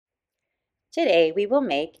Today we will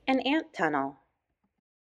make an ant tunnel.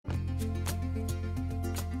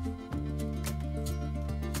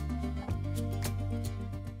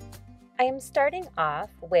 I am starting off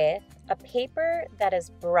with a paper that is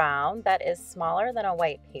brown, that is smaller than a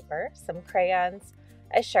white paper, some crayons,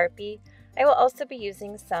 a sharpie. I will also be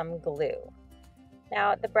using some glue.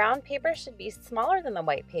 Now the brown paper should be smaller than the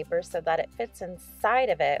white paper so that it fits inside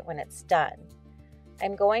of it when it's done.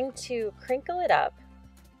 I'm going to crinkle it up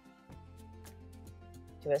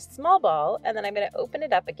to a small ball, and then I'm going to open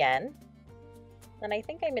it up again. And I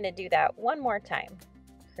think I'm going to do that one more time.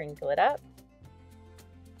 Crinkle it up,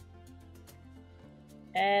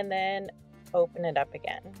 and then open it up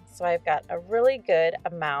again. So I've got a really good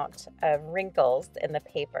amount of wrinkles in the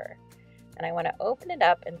paper. And I want to open it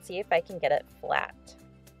up and see if I can get it flat.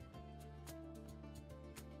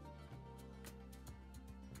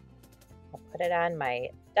 I'll put it on my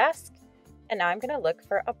desk, and now I'm going to look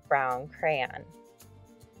for a brown crayon.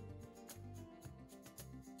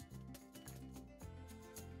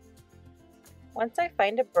 Once I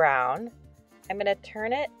find a brown, I'm going to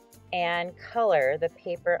turn it and color the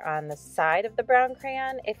paper on the side of the brown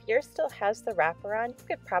crayon. If yours still has the wrapper on, you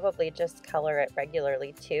could probably just color it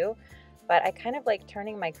regularly too, but I kind of like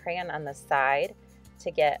turning my crayon on the side to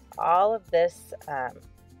get all of this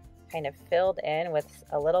kind of filled in with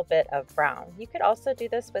a little bit of brown. You could also do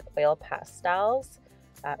this with oil pastels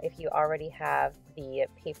if you already have the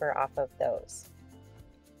paper off of those.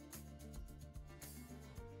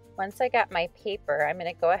 Once I got my paper, I'm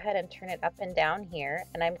going to go ahead and turn it up and down here,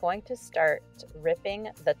 and I'm going to start ripping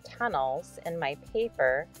the tunnels in my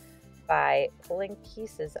paper by pulling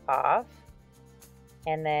pieces off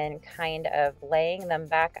and then kind of laying them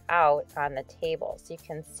back out on the table. So you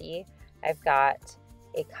can see I've got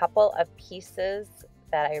a couple of pieces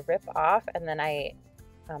that I rip off, and then I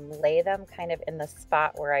lay them kind of in the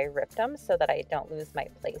spot where I ripped them so that I don't lose my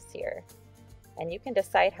place here. And you can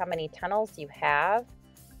decide how many tunnels you have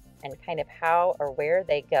and kind of how or where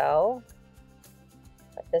they go.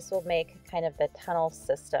 But this will make kind of the tunnel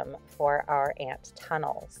system for our ant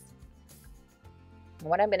tunnels. And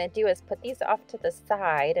what I'm going to do is put these off to the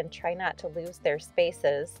side and try not to lose their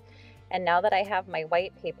spaces. And now that I have my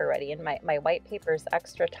white paper ready, and my white paper is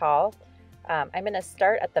extra tall, I'm going to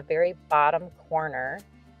start at the very bottom corner,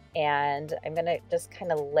 and I'm going to just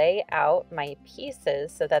kind of lay out my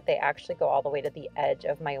pieces so that they actually go all the way to the edge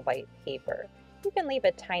of my white paper. You can leave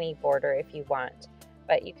a tiny border if you want,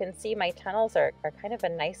 but you can see my tunnels are kind of a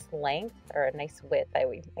nice length, or a nice width,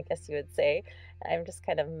 I guess you would say. And I'm just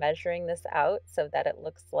kind of measuring this out so that it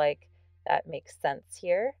looks like that makes sense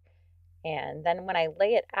here. And then when I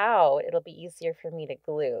lay it out, it'll be easier for me to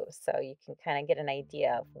glue, so you can kind of get an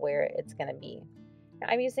idea of where it's going to be. Now,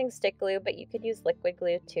 I'm using stick glue, but you could use liquid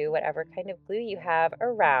glue too, whatever kind of glue you have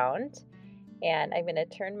around. And I'm going to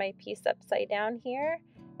turn my piece upside down here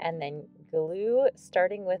and then glue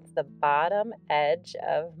starting with the bottom edge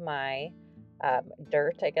of my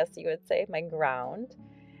dirt, I guess you would say, my ground.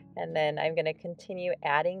 And then I'm going to continue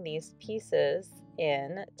adding these pieces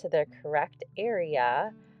in to the correct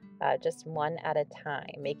area, just one at a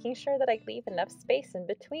time, making sure that I leave enough space in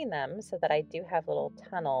between them so that I do have little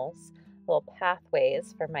tunnels, little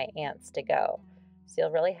pathways for my ants to go. So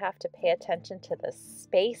you'll really have to pay attention to the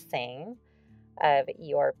spacing of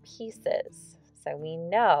your pieces, so we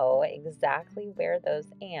know exactly where those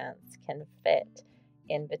ants can fit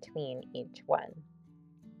in between each one.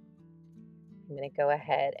 I'm going to go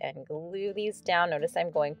ahead and glue these down. Notice I'm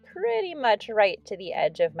going pretty much right to the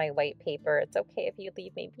edge of my white paper. It's okay if you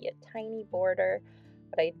leave maybe a tiny border,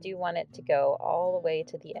 but I do want it to go all the way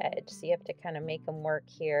to the edge. So you have to kind of make them work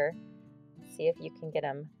here. See if you can get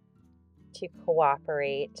them to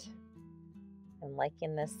cooperate. I'm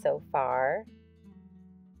liking this so far.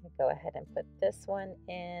 Go ahead and put this one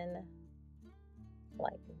in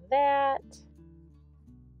like that,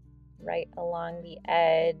 right along the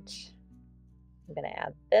edge. I'm going to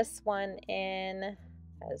add this one in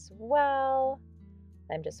as well.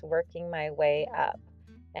 I'm just working my way up.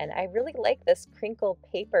 And I really like this crinkled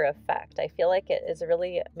paper effect. I feel like it is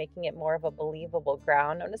really making it more of a believable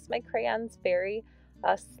ground. Notice my crayon's very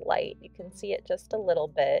slight. You can see it just a little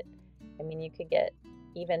bit. I mean, you could get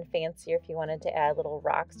even fancier if you wanted to add little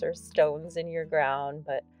rocks or stones in your ground,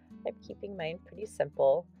 but I'm keeping mine pretty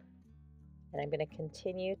simple. And I'm going to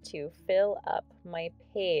continue to fill up my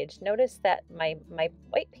page. Notice that my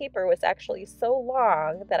white paper was actually so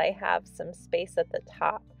long that I have some space at the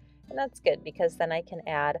top. And that's good because then I can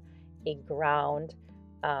add a ground,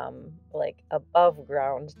 like above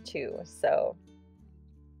ground too. So,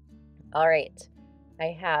 all right,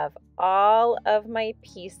 I have all of my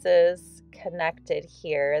pieces connected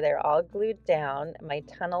here. They're all glued down. My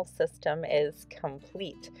tunnel system is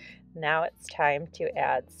complete. Now it's time to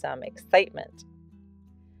add some excitement.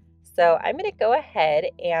 So I'm going to go ahead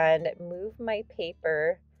and move my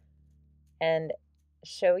paper and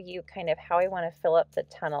show you kind of how I want to fill up the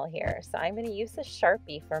tunnel here. So I'm going to use a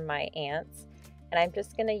Sharpie for my ants, and I'm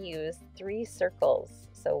just going to use 3 circles.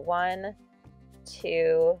 So 1,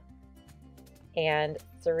 2, and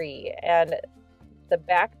 3. And the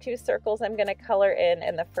back 2 circles I'm going to color in,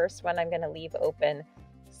 and the first one I'm going to leave open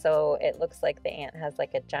so it looks like the ant has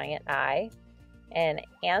like a giant eye. And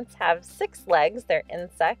ants have 6 legs, they're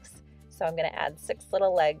insects, so I'm going to add 6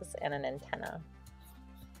 little legs and an antenna.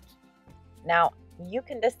 Now you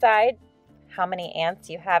can decide how many ants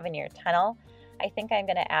you have in your tunnel. I think I'm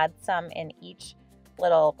going to add some in each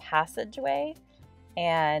little passageway,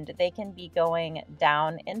 and they can be going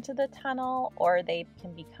down into the tunnel, or they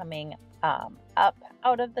can be coming up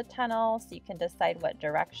out of the tunnel, so you can decide what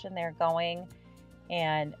direction they're going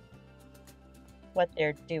and what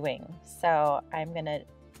they're doing. So I'm going to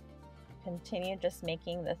continue just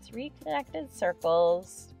making the 3 connected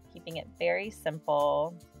circles, keeping it very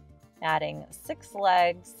simple, adding 6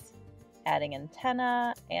 legs, adding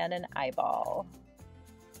antenna, and an eyeball.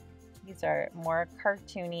 These are more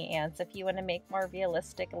cartoony ants. If you want to make more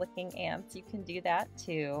realistic looking ants, you can do that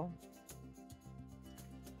too.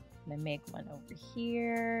 I'm going to make one over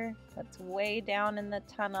here that's way down in the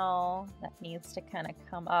tunnel that needs to kind of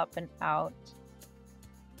come up and out.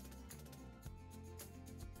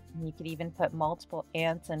 And you could even put multiple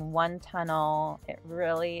ants in one tunnel. It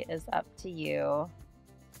really is up to you.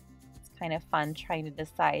 It's kind of fun trying to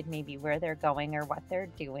decide maybe where they're going or what they're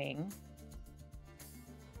doing.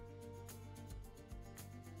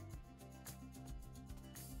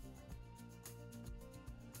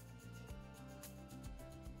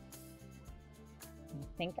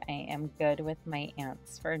 I think I am good with my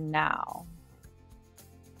ants for now.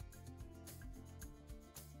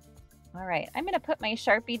 All right, I'm going to put my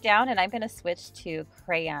Sharpie down and I'm going to switch to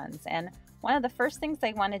crayons. And one of the first things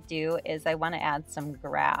I want to do is I want to add some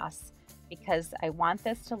grass, because I want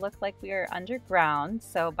this to look like we are underground.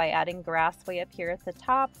 So by adding grass way up here at the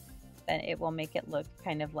top, then it will make it look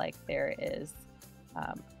kind of like there is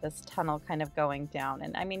this tunnel kind of going down.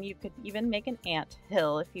 And I mean, you could even make an ant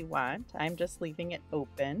hill if you want. I'm just leaving it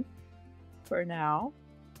open for now.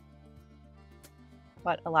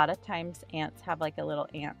 But a lot of times ants have like a little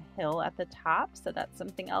ant hill at the top, so that's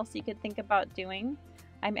something else you could think about doing.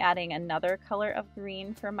 I'm adding another color of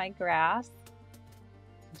green for my grass,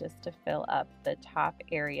 just to fill up the top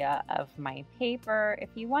area of my paper. If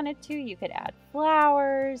you wanted to, you could add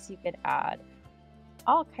flowers, you could add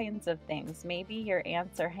all kinds of things. Maybe your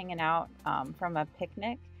ants are hanging out from a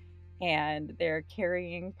picnic and they're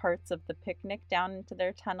carrying parts of the picnic down into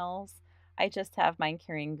their tunnels. I just have mine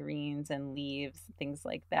carrying greens and leaves, things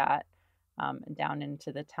like that, down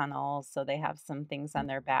into the tunnels, so they have some things on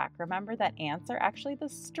their back. Remember that ants are actually the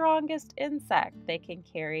strongest insect. They can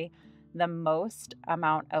carry the most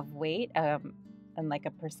amount of weight and like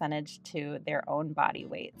a percentage to their own body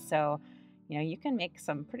weight. So, you know, you can make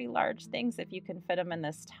some pretty large things if you can fit them in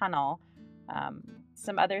this tunnel.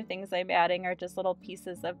 Some other things I'm adding are just little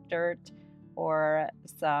pieces of dirt or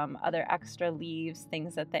some other extra leaves,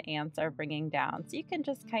 things that the ants are bringing down. So you can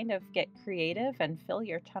just kind of get creative and fill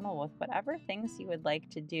your tunnel with whatever things you would like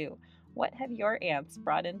to do. What have your ants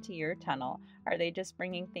brought into your tunnel? Are they just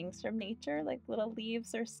bringing things from nature, like little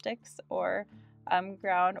leaves or sticks or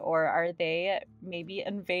ground, or are they maybe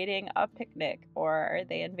invading a picnic, or are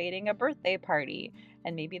they invading a birthday party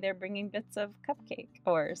and maybe they're bringing bits of cupcake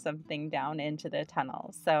or something down into the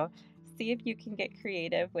tunnel? So see if you can get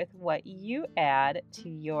creative with what you add to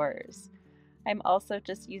yours. I'm also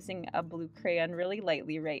just using a blue crayon really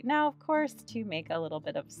lightly right now, of course, to make a little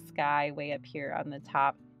bit of sky way up here on the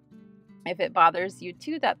top. If it bothers you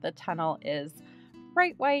too that the tunnel is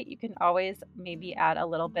bright white, you can always maybe add a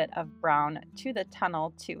little bit of brown to the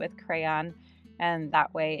tunnel too with crayon, and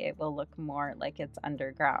that way it will look more like it's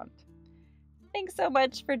underground. Thanks so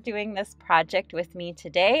much for doing this project with me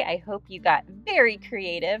today. I hope you got very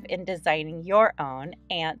creative in designing your own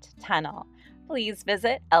ant tunnel. Please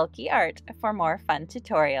visit Ehlke Art for more fun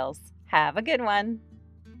tutorials. Have a good one.